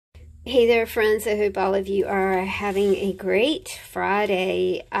Hey there, friends. I hope all of you are having a great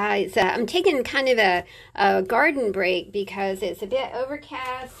Friday. I'm taking kind of a garden break because it's a bit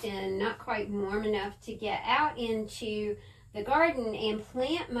overcast and not quite warm enough to get out into the garden and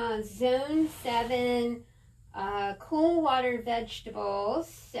plant my Zone 7 cool water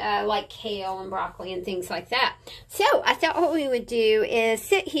vegetables like kale and broccoli and things like that. So I thought what we would do is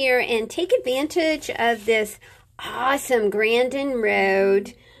sit here and take advantage of this awesome Grandin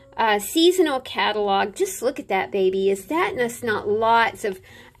Road seasonal catalog. Just look at that, baby. Is that not lots of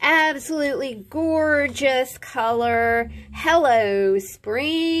absolutely gorgeous color? Hello,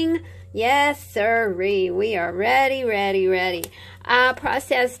 spring. Yes, sirree. We are ready. I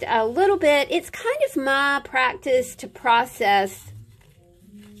processed a little bit. It's kind of my practice to process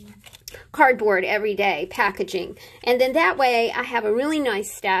cardboard every day, packaging, and then that way I have a really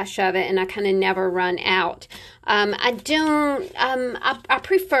nice stash of it and I kind of never run out. I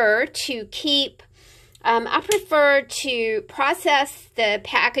prefer to keep I prefer to process the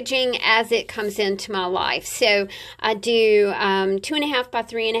packaging as it comes into my life. So I do 2.5 by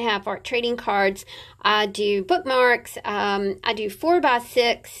 3.5 art trading cards. I do bookmarks. I do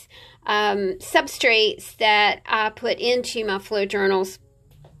 4x6 substrates that I put into my flow journals.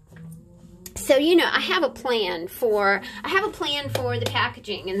 So, you know, I have a plan for the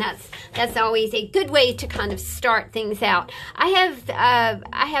packaging, and that's always a good way to kind of start things out. I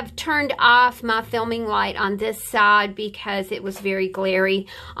have turned off my filming light on this side because it was very glary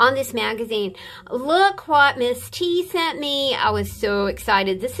on this magazine. Look what Miss T sent me. I was so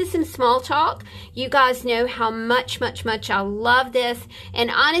excited. This is some small talk. You guys know how much I love this, and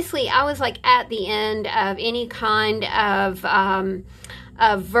honestly, I was like at the end of any kind of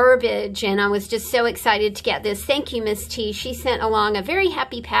verbiage, and I was just so excited to get this. Thank you, Miss T. She sent along a very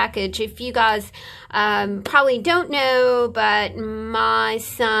happy package. If you guys probably don't know, but my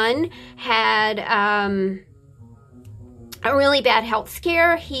son had a really bad health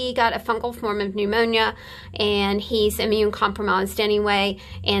scare. He got a fungal form of pneumonia, and he's immune compromised anyway,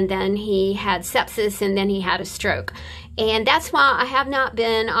 and then he had sepsis, and then he had a stroke. And that's why I have not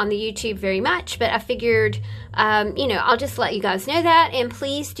been on the YouTube very much, but I figured, you know, I'll just let you guys know that. And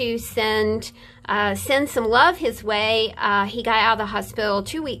please do send some love his way. He got out of the hospital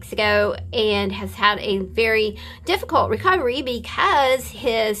 2 weeks ago and has had a very difficult recovery because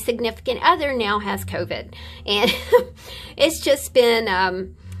his significant other now has COVID. And it's just been,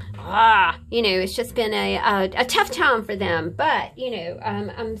 you know, it's just been a tough time for them. But, you know,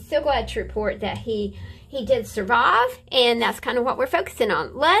 I'm so glad to report that he did survive, and that's kind of what we're focusing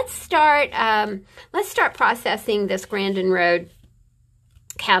on. Let's start processing this Grandin Road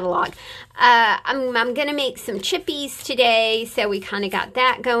catalog. I'm gonna make some chippies today, so we kind of got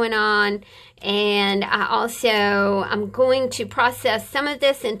that going on. And I'm going to process some of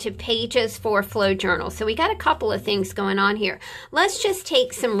this into pages for flow journals. So we got a couple of things going on here. Let's just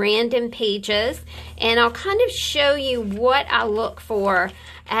take some random pages, and I'll kind of show you what I look for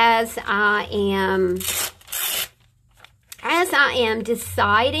as I am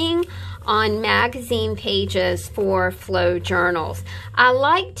deciding on magazine pages for flow journals. I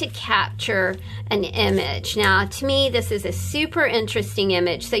like to capture an image. Now, to me, this is a super interesting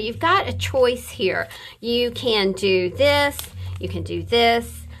image. So you've got a choice here. You can do this, you can do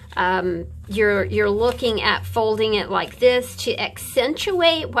this. You're looking at folding it like this to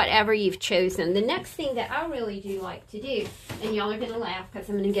accentuate whatever you've chosen. The next thing that I really do like to do, and y'all are gonna laugh because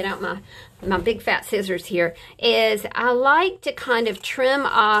I'm gonna get out my big fat scissors here, is I like to kind of trim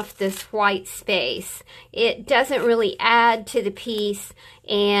off this white space. It doesn't really add to the piece,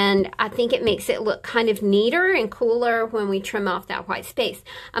 and I think it makes it look kind of neater and cooler when we trim off that white space.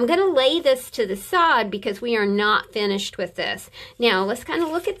 I'm gonna lay this to the side because we are not finished with this. Now, let's kind of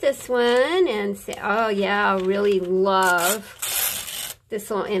look at this one and say, oh yeah, I really love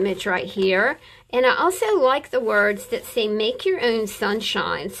this little image right here. And I also like the words that say, make your own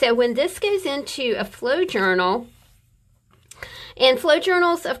sunshine. So when this goes into a flow journal, and flow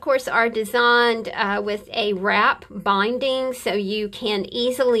journals, of course, are designed with a wrap binding, so you can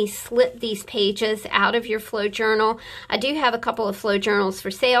easily slip these pages out of your flow journal. I do have a couple of flow journals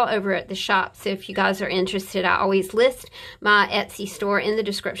for sale over at the shop, so if you guys are interested, I always list my Etsy store in the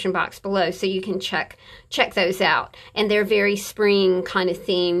description box below, so you can check those out. And they're very spring kind of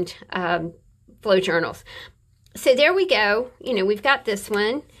themed flow journals. So there we go. You know, we've got this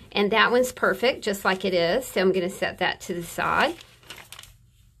one, and that one's perfect, just like it is. So I'm going to set that to the side.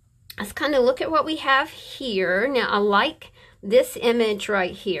 Let's kind of look at what we have here. Now, I like this image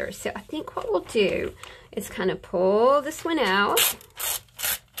right here. So I think what we'll do is kind of pull this one out.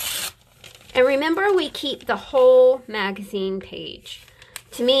 And remember, we keep the whole magazine page.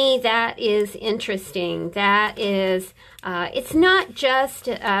 To me, that is interesting. That is, it's not just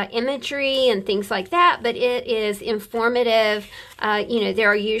imagery and things like that, but it is informative. You know, there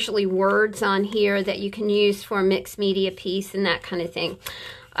are usually words on here that you can use for a mixed media piece and that kind of thing.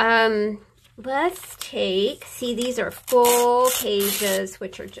 Let's take, see, these are full pages,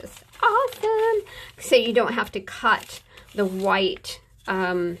 which are just awesome. So you don't have to cut the white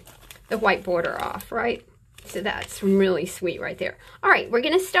border off, right? So that's really sweet right there. All right, we're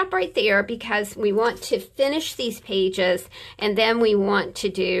going to stop right there because we want to finish these pages, and then we want to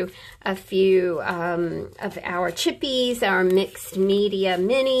do a few of our chippies, our mixed media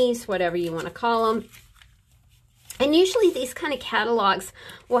minis, whatever you want to call them. And usually these kind of catalogs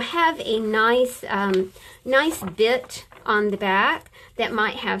will have a nice, nice bit on the back that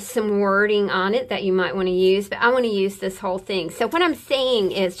might have some wording on it that you might want to use, but I want to use this whole thing. So what I'm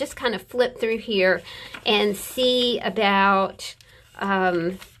saying is just kind of flip through here and see about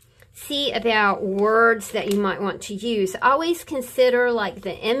words that you might want to use. Always consider like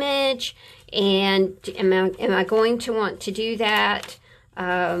the image, and am I going to want to do that? You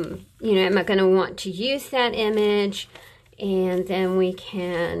know, am I going to want to use that image? And then we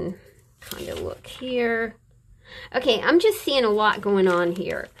can kind of look here. Okay, I'm just seeing a lot going on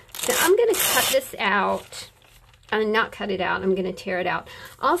here. So I'm going to cut this out. Not cut it out, I'm going to tear it out.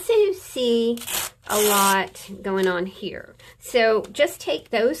 Also see a lot going on here. So just take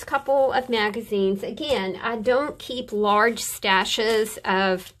those couple of magazines. Again, I don't keep large stashes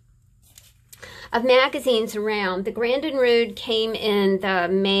of magazines around. The Grandin Rood came in the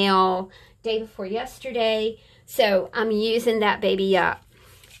mail day before yesterday, so I'm using that baby up.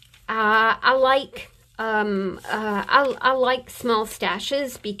 I like small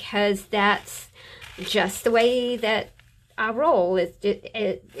stashes because that's just the way that I roll.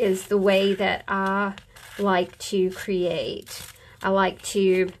 It is the way that I like to create. I like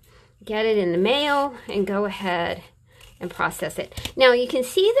to get it in the mail and go ahead and process it. Now you can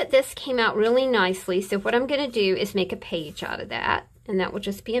see that this came out really nicely, so what I'm going to do is make a page out of that, and that will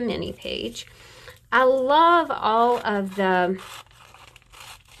just be a mini page. I love all of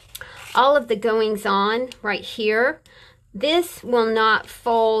the goings on right here. This will not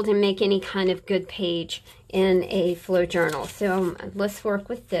fold and make any kind of good page in a flow journal. So let's work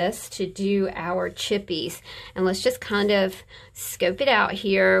with this to do our chippies. And let's just kind of scope it out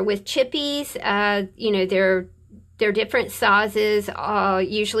here. With chippies, you know, they're different sizes,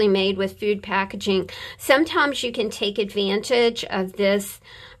 usually made with food packaging. Sometimes you can take advantage of this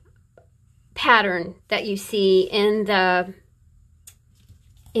pattern that you see in the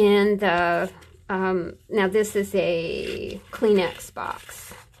now this is a Kleenex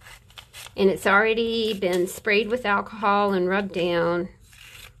box, and it's already been sprayed with alcohol and rubbed down,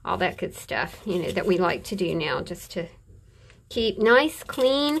 all that good stuff, you know, that we like to do now, just to keep nice,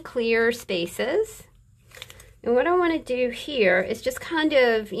 clean, clear spaces. And what I want to do here is just kind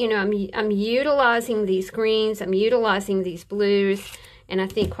of, you know, I'm utilizing these greens, I'm utilizing these blues, and I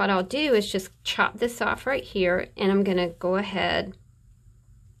think what I'll do is just chop this off right here, and I'm going to go ahead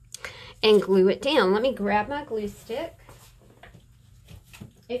and glue it down. Let me grab my glue stick.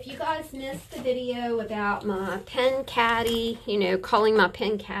 If you guys missed the video about my pen caddy, you know, calling my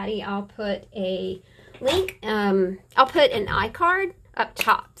pen caddy, I'll put a link, I'll put an iCard up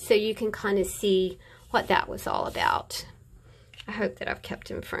top so you can kind of see what that was all about. I hope that I've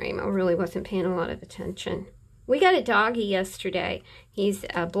kept in frame. I really wasn't paying a lot of attention. We got a doggy yesterday. He's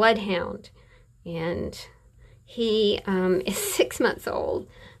a bloodhound, and he is 6 months old.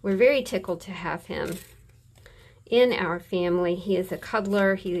 We're very tickled to have him in our family. He is a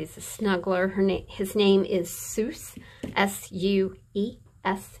cuddler. He is a snuggler. His name is Seuss, S-U-E-S-S,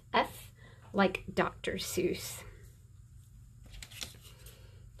 like Dr. Seuss.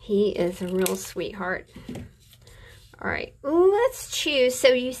 He is a real sweetheart. All right, let's choose. So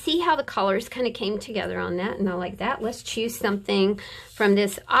you see how the colors kind of came together on that, and I like that. Let's choose something from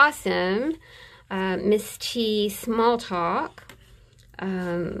this awesome Miss T Small Talk.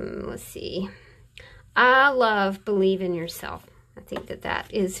 Let's see. I love Believe in Yourself. I think that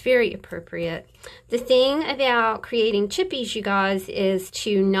that is very appropriate. The thing about creating chippies, you guys, is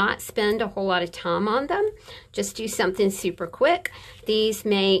to not spend a whole lot of time on them. Just do something super quick. These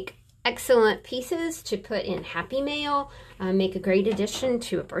make excellent pieces to put in Happy Mail. Make a great addition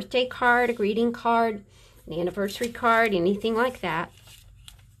to a birthday card, a greeting card, an anniversary card, anything like that.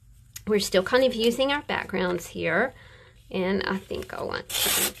 We're still kind of using our backgrounds here. And I think I want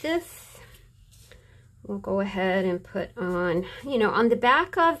to do this. We'll go ahead and put on, you know, on the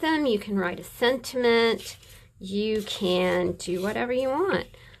back of them, you can write a sentiment. You can do whatever you want.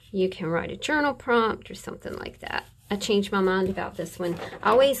 You can write a journal prompt or something like that. I changed my mind about this one. I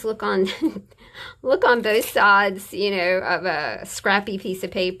always look on look on both sides, you know, of a scrappy piece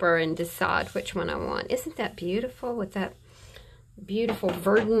of paper and decide which one I want. Isn't that beautiful with that beautiful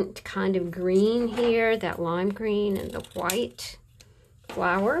verdant kind of green here, that lime green and the white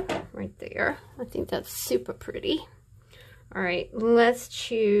flower right there. I think that's super pretty. All right, let's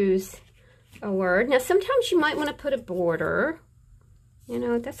choose a word. Now, sometimes you might want to put a border. You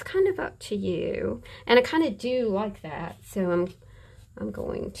know, that's kind of up to you. And I kind of do like that. So I'm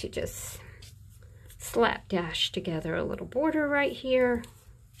going to just slapdash together a little border right here.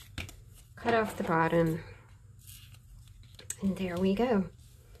 Cut off the bottom. And there we go.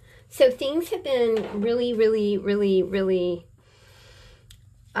 So things have been really, really, really, really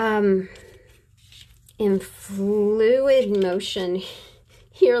in fluid motion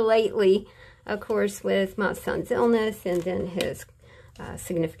here lately. Of course, with my son's illness and then his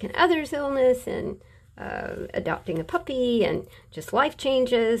significant other's illness and adopting a puppy and just life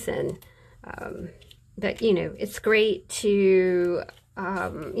changes. And but, you know, it's great to...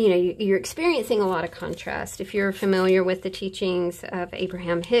 you know, you're experiencing a lot of contrast. If you're familiar with the teachings of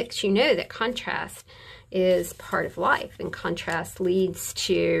Abraham Hicks, you know that contrast is part of life, and contrast leads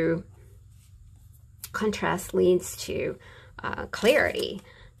to clarity.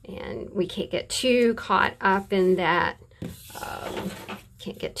 And we can't get too caught up in that.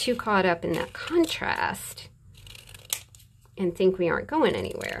 Can't get too caught up in that contrast and think we aren't going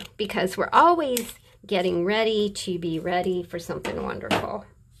anywhere, because we're always getting ready to be ready for something wonderful.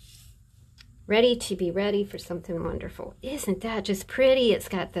 Ready to be ready for something wonderful. Isn't that just pretty? It's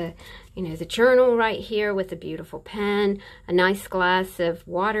got the, you know, the journal right here with a beautiful pen, a nice glass of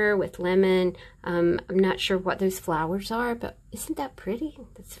water with lemon. I'm not sure what those flowers are, but isn't that pretty?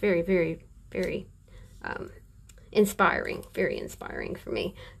 That's very, very, very inspiring. Very inspiring for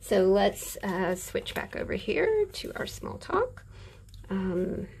me. So let's switch back over here to our small talk.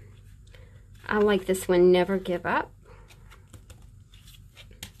 I like this one, Never Give Up.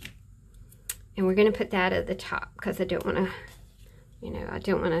 And we're going to put that at the top because I don't want to, you know, I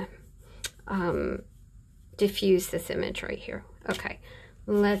don't want to diffuse this image right here. Okay,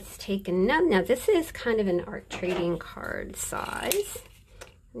 let's take another. Now, this is kind of an art trading card size.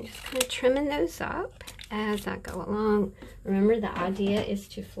 I'm just kind of trimming those up as I go along. Remember, the idea is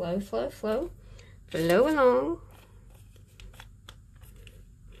to flow, flow, flow, flow along.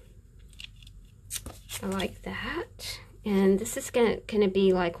 I like that. And this is gonna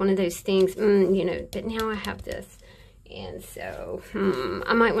be like one of those things, you know, but now I have this. And so,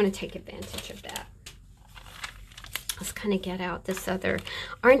 I might want to take advantage of that. Let's kind of get out this other,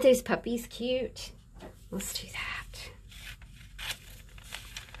 aren't those puppies cute? Let's do that.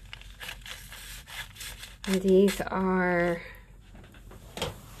 And these are,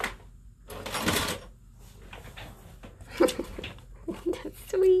 that's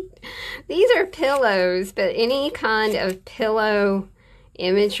sweet. These are pillows, but any kind of pillow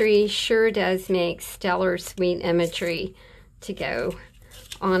imagery sure does make stellar sweet imagery to go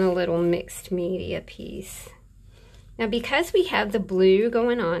on a little mixed media piece. Now, because we have the blue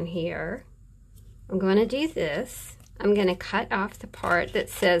going on here, I'm going to do this. I'm going to cut off the part that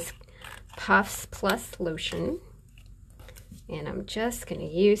says Puffs Plus Lotion. And I'm just going to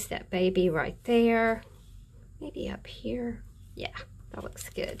use that baby right there. Maybe up here. Yeah, that looks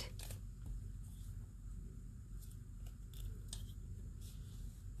good.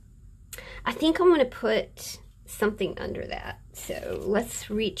 I think I'm going to put something under that. So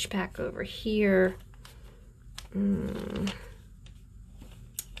let's reach back over here. I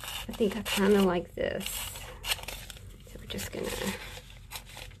think I kind of like this. So we're just going to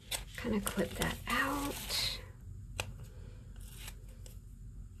kind of clip that out.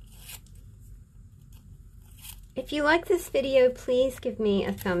 If you like this video, please give me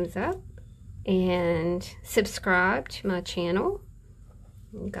a thumbs up and subscribe to my channel.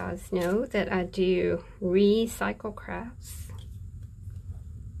 You guys know that I do recycle crafts.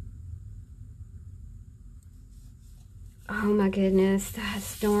 Oh my goodness,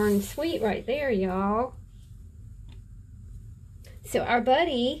 that's darn sweet right there, y'all. So our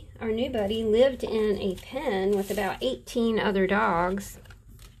buddy, our new buddy, lived in a pen with about 18 other dogs.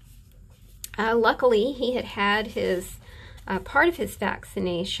 Luckily, he had had his part of his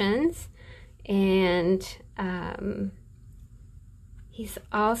vaccinations, and he's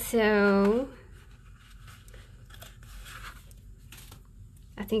also,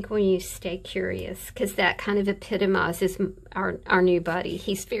 I think when you stay curious, because that kind of epitomizes our new buddy.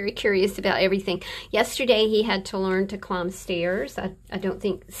 He's very curious about everything. Yesterday, he had to learn to climb stairs. I don't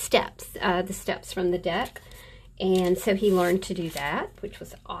think steps, the steps from the deck. And so he learned to do that, which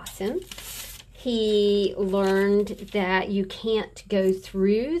was awesome. he learned that you can't go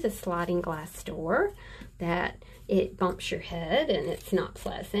through the sliding glass door, that it bumps your head and it's not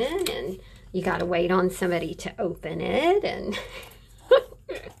pleasant, and you got to wait on somebody to open it, and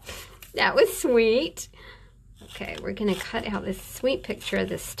that was sweet. Okay, we're going to cut out this sweet picture of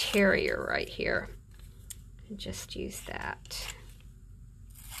this terrier right here and just use that.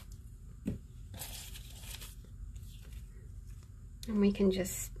 And we can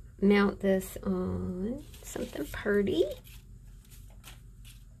just mount this on something pretty.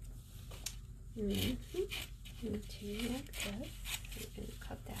 Like this. I'm going to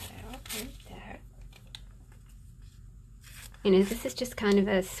cut that out right there. You know, this is just kind of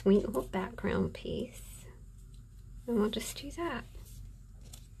a sweet little background piece. And we'll just do that.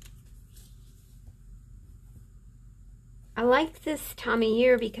 I like this time of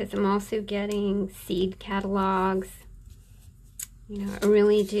year because I'm also getting seed catalogs. You know, I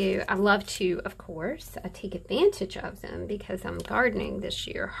really do. I love to, of course, I take advantage of them because I'm gardening this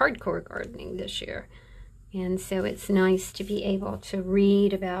year, hardcore gardening this year. And so it's nice to be able to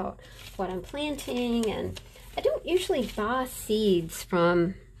read about what I'm planting. And I don't usually buy seeds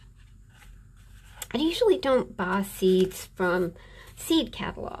from, seed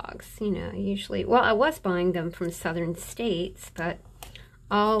catalogs. You know, usually, well, I was buying them from southern states, but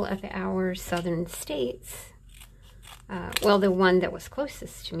all of our southern states, well, the one that was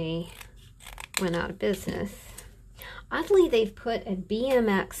closest to me went out of business. Oddly, they've put a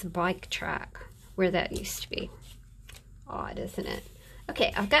BMX bike track where that used to be. Odd, isn't it?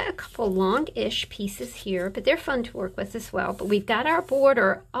 Okay, I've got a couple long-ish pieces here, but they're fun to work with as well. But we've got our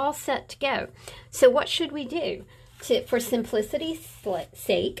border all set to go. So what should we do? For simplicity's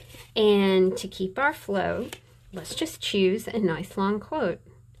sake and to keep our flow, let's just choose a nice long quote.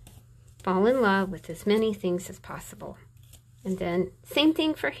 Fall in love with as many things as possible. And then same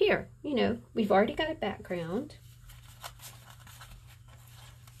thing for here. You know, we've already got a background.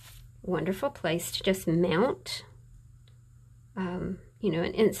 Wonderful place to just mount, you know,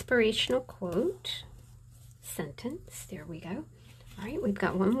 an inspirational quote, sentence. There we go. All right, we've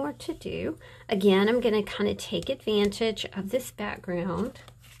got one more to do. Again, I'm going to kind of take advantage of this background.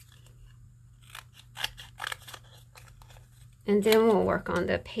 And then we'll work on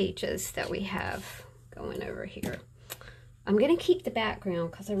the pages that we have going over here. I'm going to keep the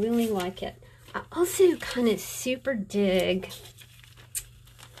background because I really like it. I also kind of super dig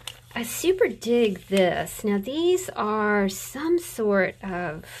this. Now these are some sort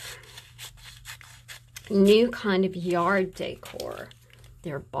of new kind of yard decor.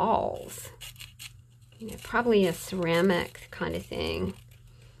 They're balls. You know, probably a ceramic kind of thing.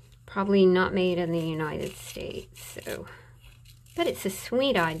 Probably not made in the United States. So, but it's a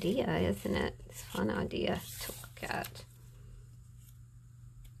sweet idea, isn't it? It's a fun idea to look at.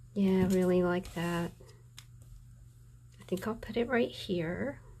 Yeah, I really like that. I think I'll put it right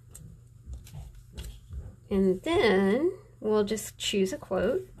here. And then we'll just choose a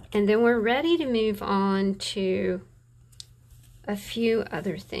quote. And then we're ready to move on to a few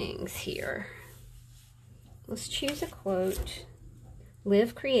other things here. Let's choose a quote.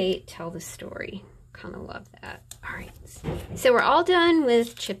 Live, create, tell the story. Kind of love that. All right. So we're all done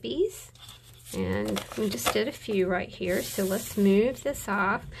with chippies. And we just did a few right here. So let's move this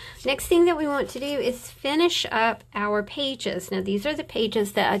off. Next thing that we want to do is finish up our pages. Now these are the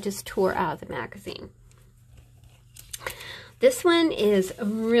pages that I just tore out of the magazine. This one is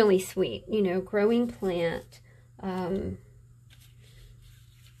really sweet, you know, growing plants.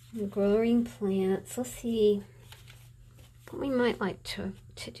 Let's see what we might like to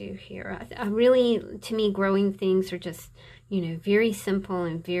do here. I really, to me, growing things are just, you know, very simple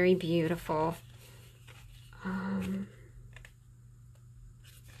and very beautiful.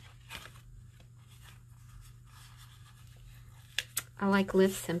 I like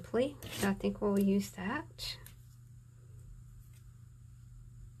Live Simply, so I think we'll use that.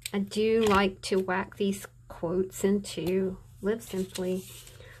 I do like to whack these quotes into Live Simply.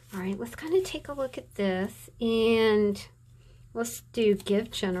 All right, let's kind of take a look at this, and let's do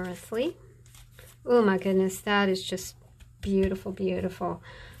Give Generously. Oh my goodness, that is just beautiful, beautiful.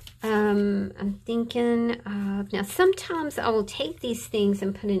 I'm thinking of, now sometimes I will take these things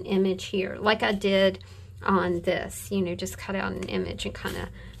and put an image here, like I did on this, you know, just cut out an image and kind of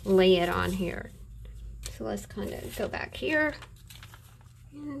lay it on here. So let's kind of go back here.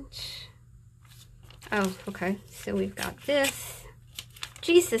 And, oh, okay, so we've got this.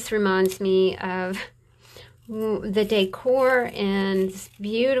 Geez, this reminds me of the decor and this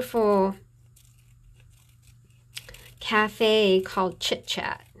beautiful cafe called Chit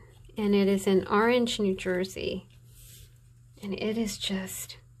Chat. And it is in Orange, New Jersey. And it is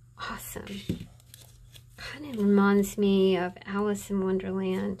just awesome. Kind of reminds me of Alice in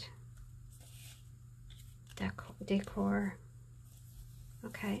Wonderland decor.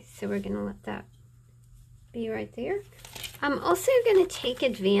 Okay, so we're going to let that be right there. I'm also going to take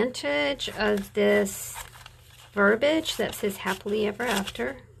advantage of this verbiage that says happily ever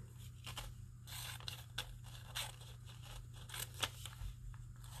after.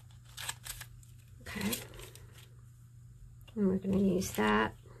 Okay. And we're going to use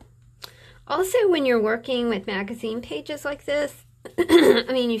that. Also, when you're working with magazine pages like this, I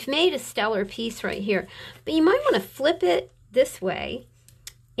mean, you've made a stellar piece right here, but you might want to flip it this way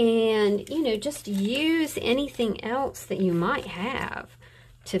and, you know, just use anything else that you might have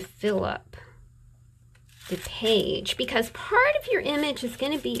to fill up the page, because part of your image is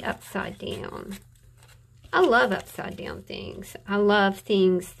going to be upside down. I love upside down things. I love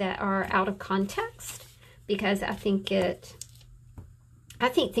things that are out of context, because I think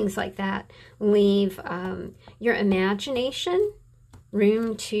things like that leave your imagination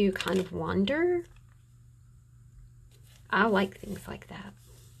room to kind of wander. I like things like that.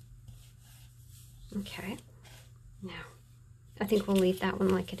 Okay, now I think we'll leave that one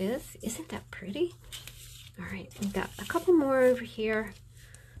like it is. Isn't that pretty? All right, we've got a couple more over here,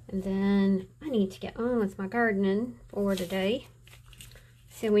 and then I need to get on with my gardening for today.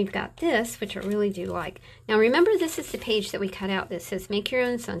 So we've got this, which I really do like. Now remember, this is the page that we cut out that says make your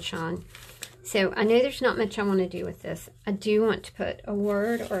own sunshine. So I know there's not much I want to do with this. I do want to put a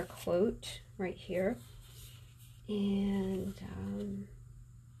word or a quote right here. And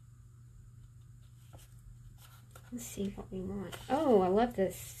let's see what we want. Oh, I love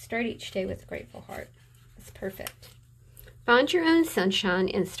this. Start each day with a grateful heart. That's perfect. Find your own sunshine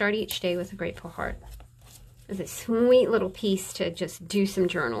and start each day with a grateful heart. It's a sweet little piece to just do some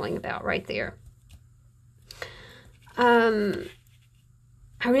journaling about right there.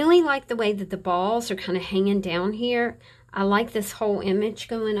 I really like the way that the balls are kind of hanging down here. I like this whole image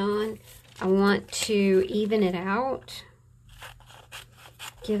going on. I want to even it out.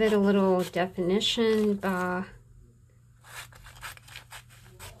 Give it a little definition by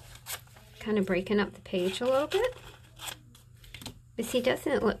kind of breaking up the page a little bit. But see,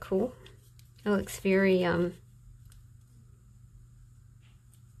 doesn't it look cool? It looks very, kind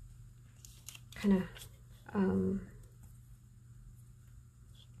of, I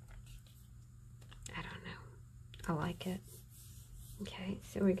don't know. I like it. Okay,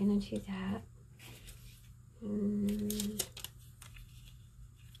 so we're going to do that.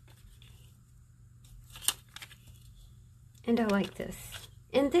 And I like this.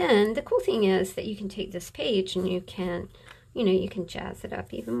 And then the cool thing is that you can take this page and you can, you know, you can jazz it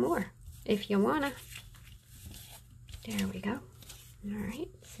up even more if you wanna. There we go. All right,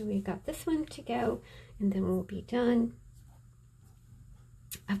 so we've got this one to go, and then we'll be done.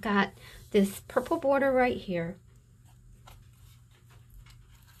 I've got this purple border right here.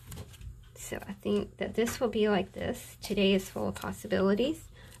 So I think that this will be like this. Today is full of possibilities.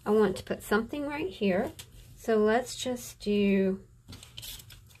 I want to put something right here. So let's just do, you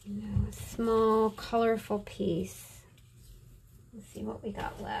know, a small, colorful piece. Let's see what we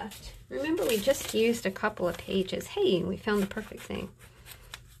got left. Remember, we just used a couple of pages. Hey, we found the perfect thing.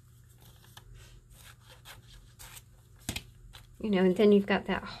 You know, and then you've got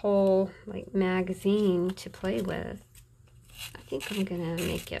that whole, like, magazine to play with. I think I'm going to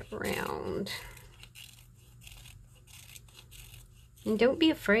make it round. And don't be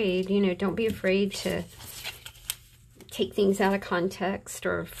afraid, you know, don't be afraid to take things out of context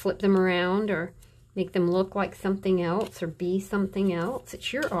or flip them around or make them look like something else or be something else.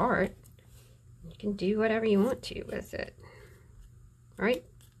 It's your art. You can do whatever you want to with it. Right?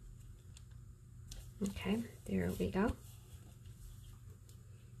 Okay, there we go.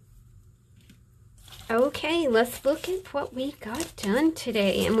 Okay, let's look at what we got done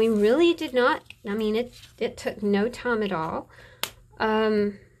today. And we really did not, I mean, it took no time at all.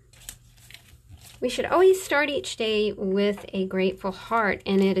 We should always start each day with a grateful heart,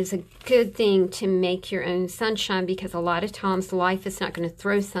 and it is a good thing to make your own sunshine, because a lot of times life is not going to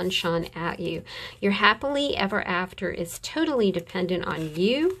throw sunshine at you. Your happily ever after is totally dependent on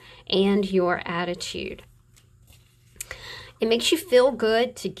you and your attitude. It makes you feel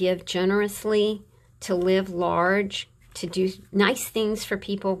good to give generously, to live large, to do nice things for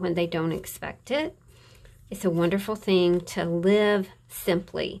people when they don't expect it. It's a wonderful thing to live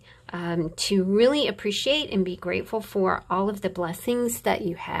simply, to really appreciate and be grateful for all of the blessings that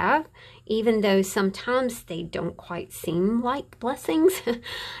you have, even though sometimes they don't quite seem like blessings.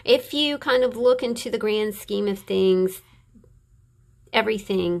 If you kind of look into the grand scheme of things,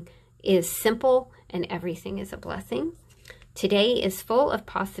 everything is simple and everything is a blessing. Today is full of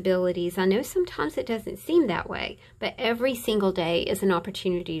possibilities. I know sometimes it doesn't seem that way, but every single day is an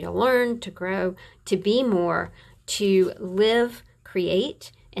opportunity to learn, to grow, to be more, to live,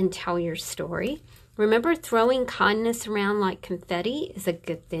 create, and tell your story. Remember, throwing kindness around like confetti is a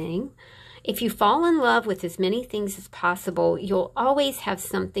good thing. If you fall in love with as many things as possible, you'll always have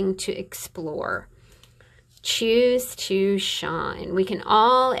something to explore. Choose to shine. We can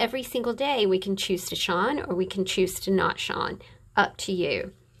all, every single day, we can choose to shine or we can choose to not shine. Up to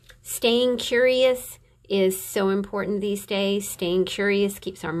you. Staying curious is so important these days. Staying curious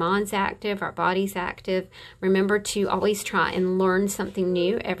keeps our minds active, our bodies active. Remember to always try and learn something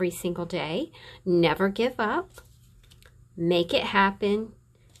new every single day. Never give up. Make it happen.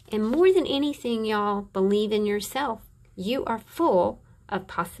 And more than anything, y'all, believe in yourself. You are full of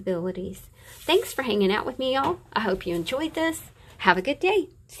possibilities. Thanks for hanging out with me, y'all. I hope you enjoyed this. Have a good day.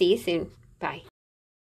 See you soon. Bye.